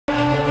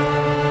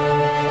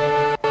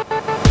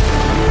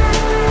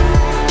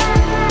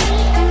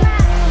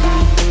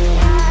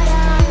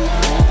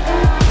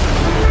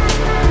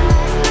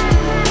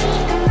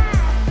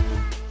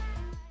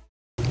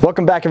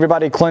Welcome back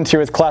everybody, Clint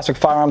here with Classic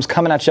Firearms,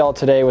 coming at y'all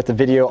today with a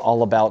video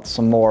all about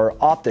some more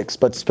optics,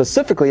 but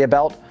specifically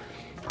about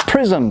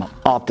Prism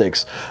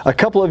Optics. A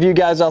couple of you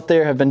guys out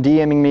there have been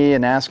DMing me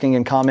and asking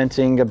and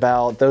commenting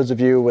about, those of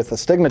you with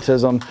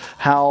astigmatism,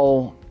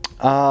 how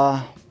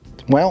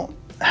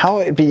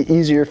it'd be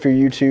easier for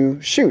you to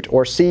shoot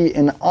or see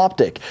an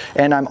optic.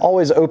 And I'm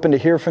always open to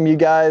hear from you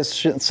guys,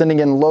 sending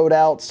in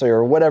loadouts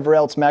or whatever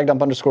else.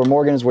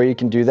 Magnum_Morgan is where you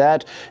can do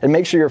that. And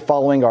make sure you're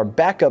following our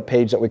backup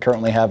page that we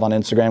currently have on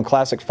Instagram,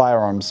 Classic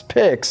Firearms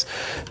Pics,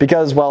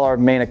 because, well, our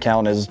main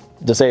account is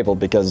disabled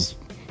because,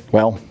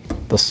 well,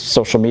 the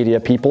social media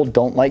people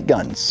don't like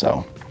guns.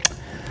 So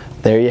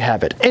there you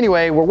have it.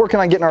 Anyway, we're working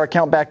on getting our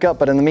account back up,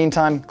 but in the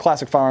meantime,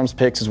 Classic Firearms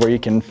Pics is where you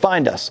can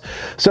find us.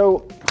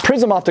 So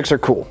Prism Optics are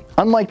cool.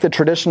 Unlike the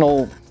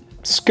traditional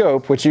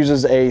scope, which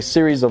uses a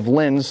series of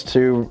lenses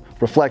to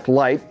reflect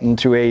light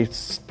into a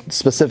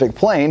specific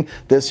plane,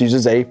 this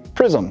uses a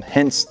prism,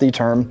 hence the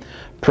term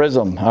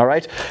prism, all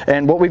right?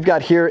 And what we've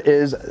got here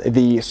is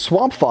the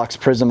Swampfox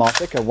Prism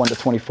Optic, a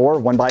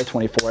 1:24,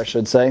 1:24, I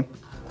should say.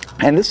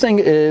 And this thing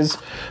is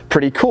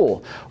pretty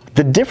cool.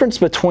 The difference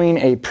between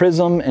a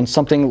prism and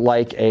something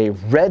like a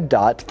red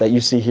dot that you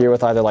see here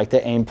with either like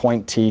the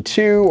Aimpoint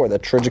T2 or the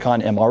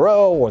Trijicon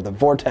MRO or the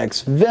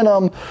Vortex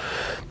Venom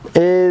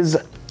is,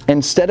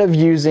 instead of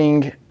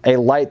using a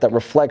light that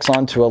reflects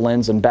onto a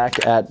lens and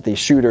back at the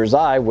shooter's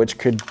eye, which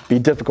could be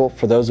difficult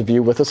for those of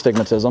you with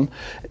astigmatism,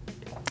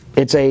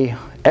 it's a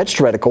etched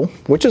reticle,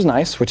 which is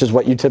nice, which is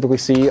what you typically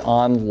see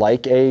on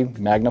like a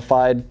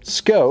magnified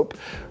scope.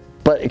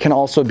 But it can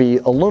also be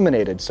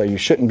illuminated, so you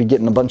shouldn't be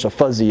getting a bunch of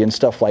fuzzy and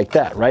stuff like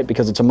that, right?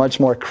 Because it's a much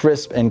more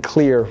crisp and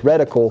clear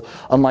reticle,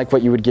 unlike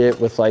what you would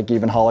get with like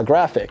even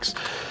holographics,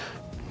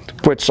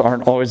 which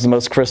aren't always the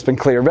most crisp and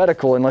clear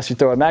reticle. Unless you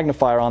throw a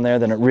magnifier on there,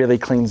 then it really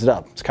cleans it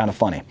up. It's kind of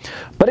funny.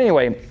 But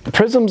anyway,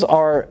 prisms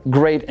are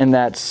great in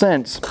that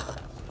sense,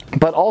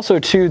 but also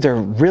too, they're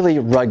really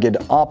rugged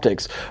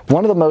optics.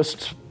 One of the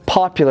most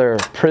popular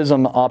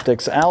prism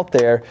optics out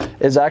there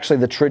is actually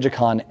the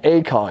Trijicon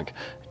ACOG.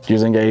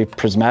 Using a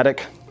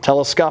prismatic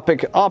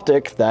telescopic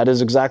optic, that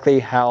is exactly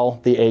how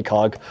the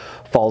ACOG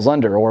falls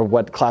under, or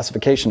what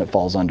classification it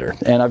falls under.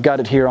 And I've got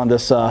it here on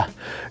this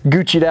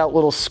Gucci'd out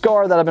little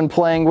scar that I've been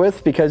playing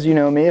with, because you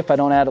know me, if I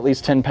don't add at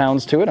least 10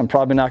 pounds to it, I'm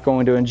probably not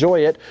going to enjoy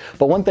it.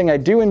 But one thing I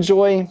do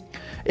enjoy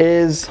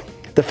is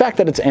the fact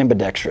that it's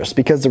ambidextrous,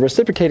 because the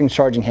reciprocating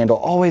charging handle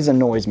always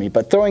annoys me,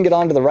 but throwing it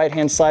onto the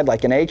right-hand side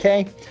like an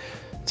AK,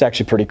 it's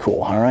actually pretty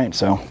cool, all right?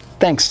 So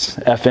thanks,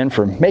 FN,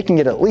 for making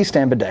it at least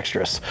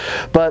ambidextrous.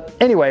 But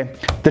anyway,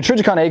 the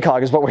Trijicon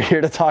ACOG is what we're here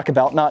to talk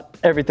about, not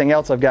everything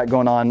else I've got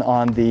going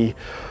on the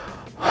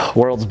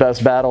world's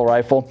best battle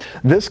rifle.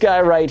 This guy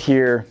right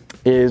here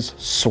is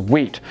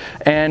sweet.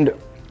 And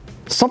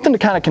something to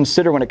kind of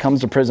consider when it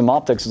comes to prism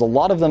optics is a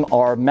lot of them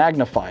are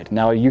magnified.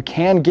 Now you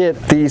can get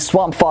the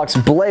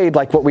Swampfox blade,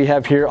 like what we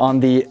have here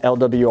on the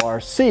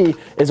LWRC,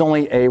 is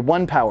only a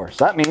 1 power.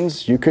 So that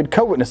means you could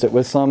co-witness it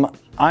with some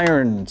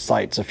iron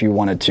sights if you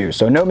wanted to.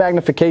 So no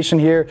magnification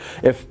here.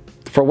 If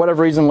for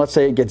whatever reason, let's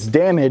say it gets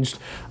damaged,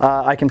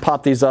 I can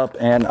pop these up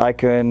and I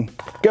can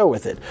go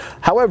with it.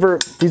 However,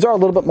 these are a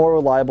little bit more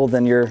reliable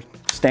than your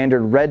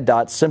standard red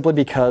dots, simply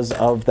because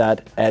of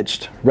that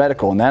etched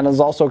reticle. And that is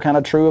also kind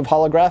of true of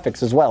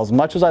holographics as well. As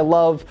much as I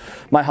love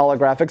my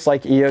holographics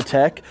like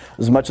EOTech,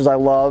 as much as I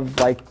love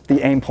like the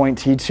Aimpoint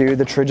T2,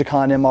 the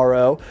Trijicon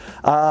MRO,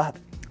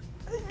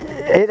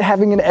 it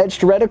having an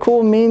etched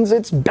reticle means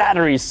it's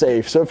battery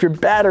safe. So if your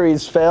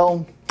batteries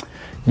fail,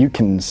 you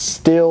can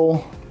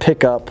still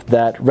pick up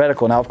that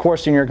reticle. Now, of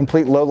course, in your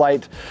complete low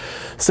light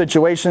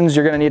situations,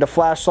 you're going to need a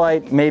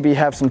flashlight, maybe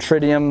have some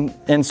tritium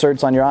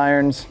inserts on your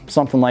irons,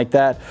 something like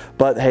that,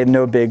 but hey,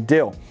 no big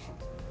deal.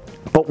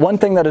 But one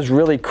thing that is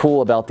really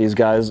cool about these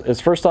guys is,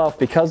 first off,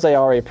 because they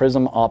are a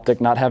prism optic,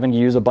 not having to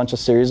use a bunch of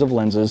series of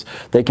lenses,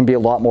 they can be a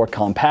lot more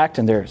compact,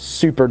 and they're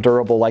super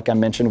durable, like I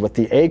mentioned with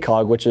the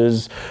ACOG, which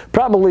is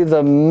probably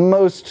the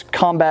most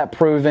combat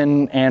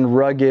proven and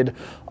rugged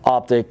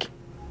optic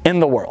in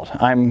the world.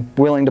 I'm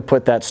willing to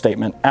put that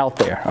statement out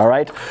there, all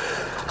right?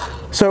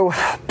 So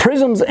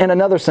prisms, in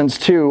another sense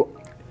too,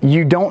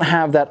 you don't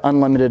have that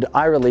unlimited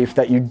eye relief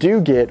that you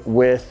do get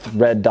with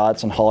red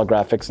dots and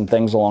holographics and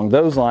things along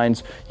those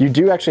lines. You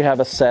do actually have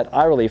a set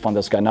eye relief on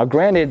this guy. Now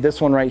granted,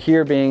 this one right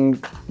here,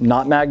 being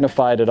not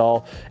magnified at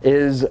all,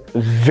 is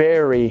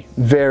very,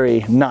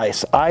 very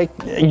nice.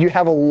 You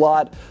have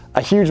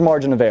a huge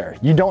margin of error.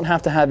 You don't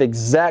have to have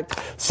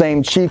exact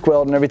same cheek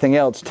weld and everything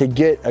else to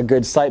get a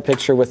good sight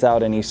picture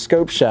without any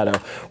scope shadow,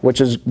 which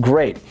is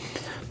great.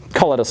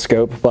 Call it a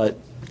scope, but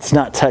it's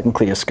not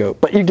technically a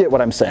scope, but you get what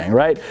I'm saying,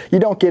 right? You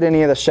don't get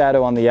any of the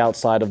shadow on the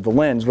outside of the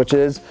lens, which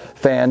is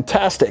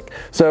fantastic.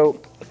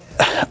 So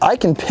I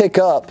can pick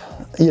up,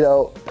 you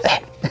know,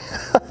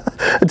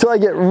 until I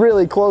get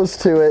really close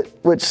to it,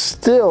 which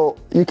still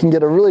you can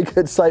get a really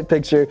good sight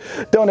picture.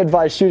 Don't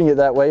advise shooting it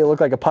that way. You'll look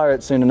like a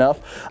pirate soon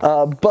enough.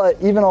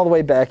 But even all the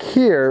way back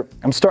here,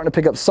 I'm starting to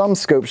pick up some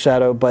scope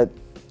shadow, but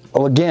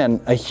again,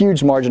 a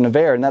huge margin of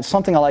error, and that's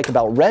something I like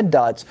about red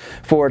dots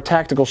for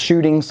tactical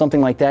shooting,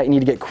 something like that. You need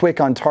to get quick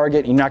on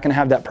target. You're not going to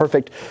have that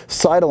perfect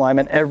sight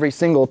alignment every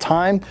single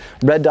time.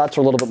 Red dots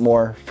are a little bit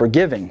more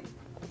forgiving.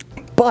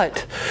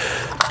 But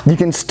you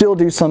can still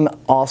do some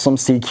awesome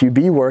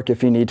CQB work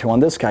if you need to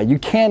on this guy. You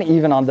can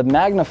even on the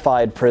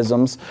magnified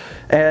prisms,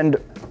 and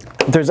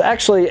there's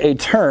actually a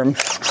term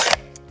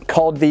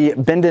called the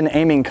Bindon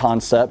aiming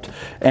concept,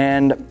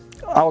 and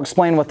I'll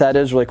explain what that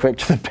is really quick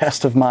to the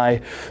best of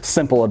my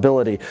simple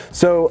ability.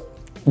 So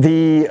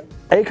the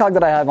ACOG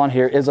that I have on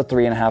here is a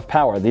 3.5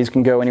 power. These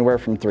can go anywhere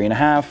from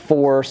 3.5,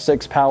 4,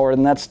 6 power,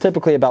 and that's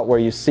typically about where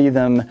you see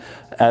them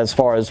as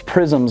far as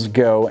prisms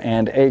go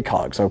and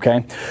ACOGs,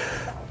 okay?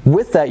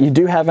 With that, you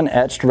do have an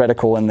etched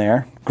reticle in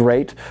there,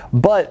 great,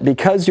 but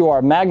because you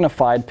are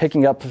magnified,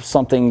 picking up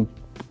something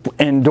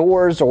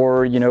indoors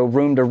or, you know,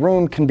 room to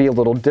room can be a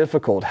little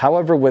difficult.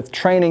 However, with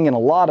training and a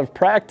lot of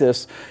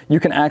practice, you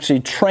can actually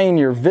train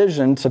your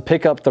vision to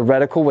pick up the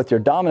reticle with your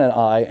dominant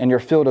eye and your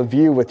field of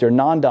view with your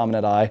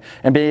non-dominant eye,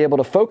 and be able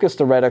to focus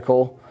the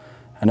reticle,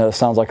 I know this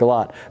sounds like a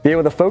lot, be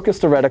able to focus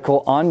the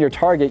reticle on your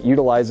target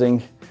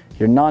utilizing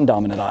your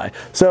non-dominant eye.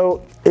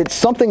 So it's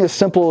something as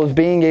simple as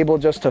being able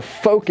just to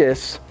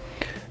focus,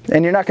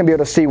 and you're not going to be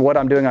able to see what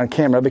I'm doing on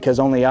camera because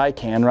only I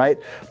can, right?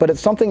 But it's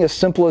something as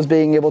simple as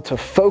being able to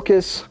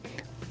focus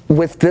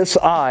with this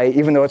eye,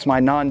 even though it's my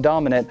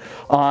non-dominant,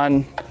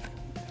 on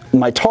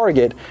my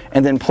target,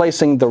 and then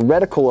placing the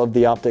reticle of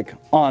the optic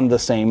on the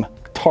same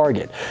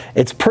target.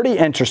 It's pretty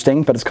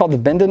interesting, but it's called the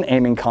Bindon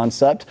aiming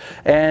concept,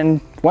 and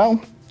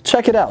well,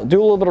 check it out.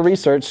 Do a little bit of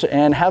research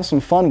and have some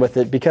fun with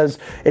it, because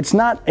it's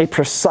not a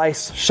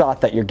precise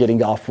shot that you're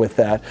getting off with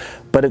that,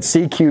 but it's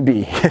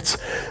CQB. It's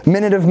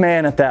minute of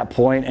man at that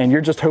point, and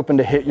you're just hoping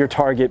to hit your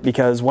target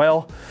because,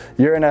 well,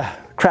 you're in a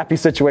crappy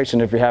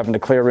situation if you're having to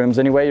clear rooms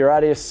anyway. You're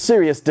at a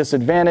serious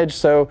disadvantage,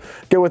 so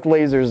go with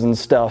lasers and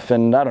stuff,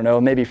 and I don't know,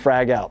 maybe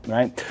frag out,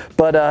 right?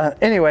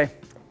 But anyway,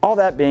 all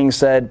that being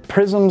said,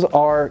 prisms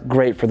are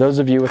great for those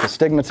of you with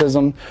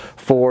astigmatism,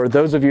 for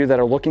those of you that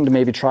are looking to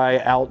maybe try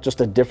out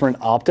just a different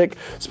optic,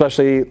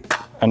 especially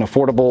an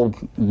affordable,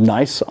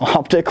 nice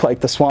optic like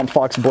the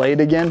Swampfox Blade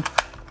again.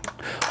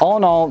 All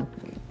in all,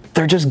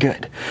 they're just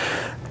good.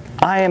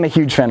 I am a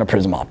huge fan of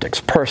Prism Optics,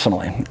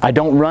 personally. I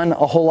don't run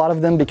a whole lot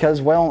of them because,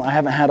 well, I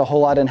haven't had a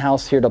whole lot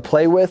in-house here to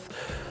play with,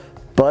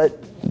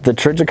 but the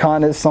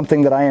Trijicon is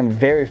something that I am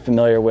very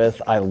familiar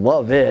with. I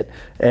love it,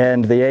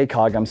 and the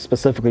ACOG I'm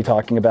specifically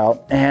talking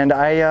about, and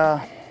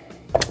I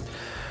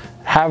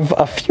have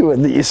a few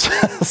of these.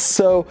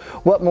 So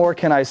what more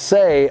can I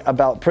say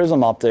about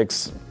Prism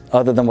Optics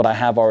other than what I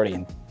have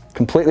already?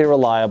 Completely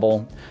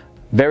reliable,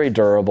 very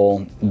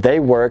durable, they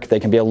work, they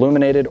can be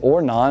illuminated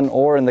or non,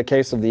 or in the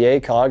case of the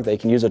ACOG, they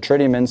can use a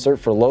tritium insert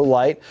for low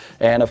light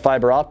and a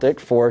fiber optic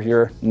for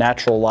your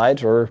natural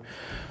light or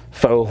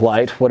faux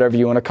light, whatever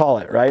you want to call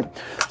it, right?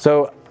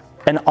 So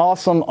an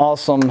awesome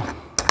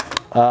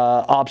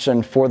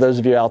option for those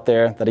of you out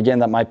there that, again,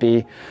 that might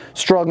be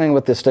struggling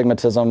with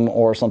astigmatism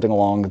or something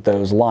along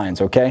those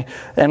lines, okay?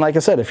 And like I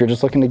said, if you're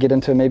just looking to get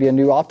into maybe a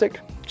new optic,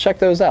 check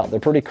those out. They're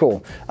pretty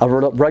cool. A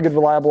rugged,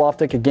 reliable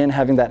optic, again,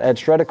 having that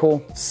edge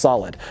reticle,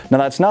 solid. Now,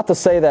 that's not to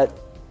say that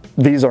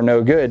these are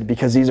no good,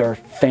 because these are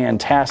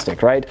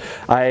fantastic, right?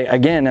 I,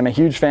 again, am a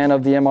huge fan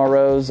of the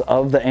MROs,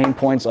 of the aim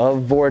points,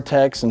 of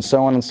Vortex, and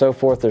so on and so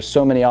forth. There's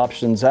so many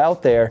options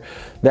out there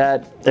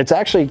that it's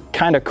actually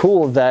kind of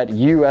cool that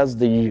you, as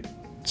the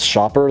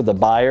shopper, the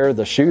buyer,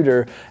 the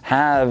shooter,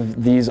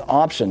 have these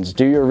options.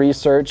 Do your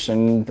research,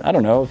 and I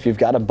don't know, if you've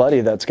got a buddy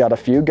that's got a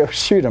few, go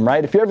shoot them,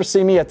 right? If you ever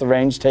see me at the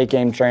range, take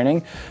aim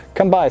training,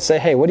 come by, say,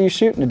 hey, what are you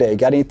shooting today?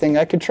 Got anything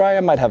I could try? I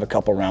might have a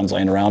couple rounds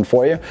laying around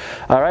for you.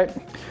 All right.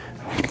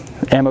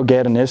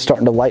 Ammogeddon is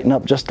starting to lighten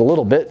up just a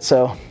little bit,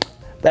 so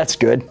that's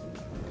good.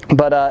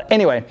 But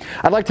anyway,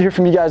 I'd like to hear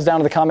from you guys down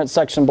in the comments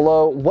section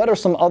below. What are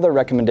some other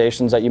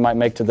recommendations that you might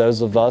make to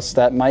those of us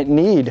that might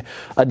need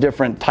a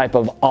different type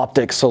of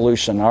optic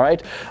solution, all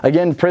right?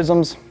 Again,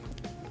 prisms,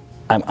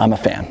 I'm a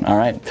fan, all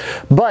right?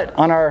 But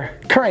on our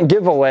current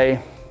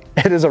giveaway,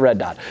 it is a red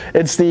dot.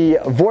 It's the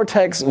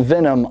Vortex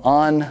Venom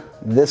on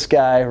this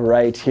guy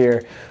right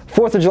here.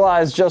 4th of July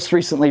has just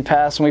recently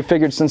passed, and we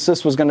figured since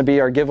this was going to be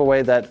our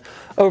giveaway that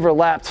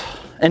overlapped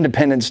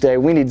Independence Day,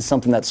 we needed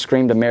something that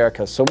screamed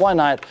America. So why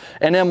not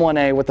an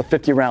M1A with a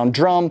 50-round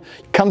drum?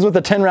 Comes with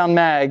a 10-round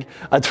mag,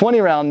 a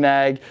 20-round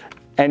mag,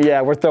 and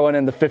yeah, we're throwing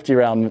in the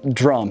 50-round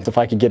drum. If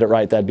I could get it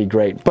right, that'd be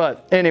great.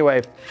 But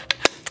anyway,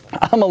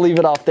 I'm gonna leave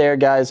it off there,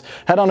 guys.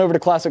 Head on over to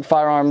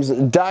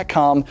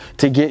classicfirearms.com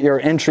to get your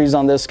entries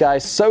on this guy.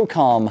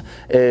 SOCOM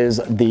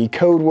is the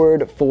code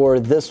word for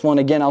this one.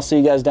 Again, I'll see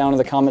you guys down in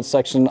the comments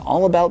section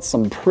all about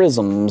some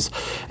prisms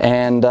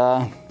and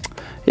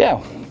yeah,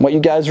 what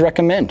you guys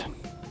recommend.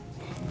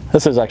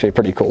 This is actually a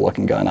pretty cool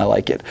looking gun. I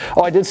like it.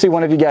 Oh, I did see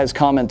one of you guys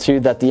comment too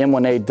that the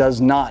M1A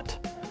does not,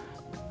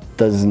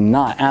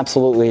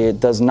 absolutely, it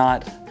does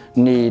not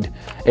need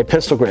a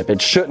pistol grip.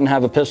 It shouldn't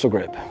have a pistol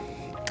grip.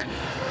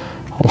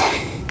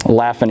 A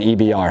laughing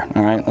EBR.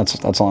 All right,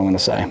 that's all I'm going to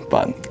say,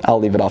 but I'll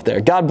leave it off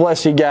there. God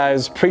bless you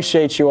guys.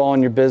 Appreciate you all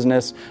in your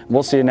business.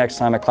 We'll see you next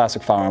time at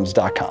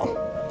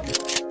classicfirearms.com.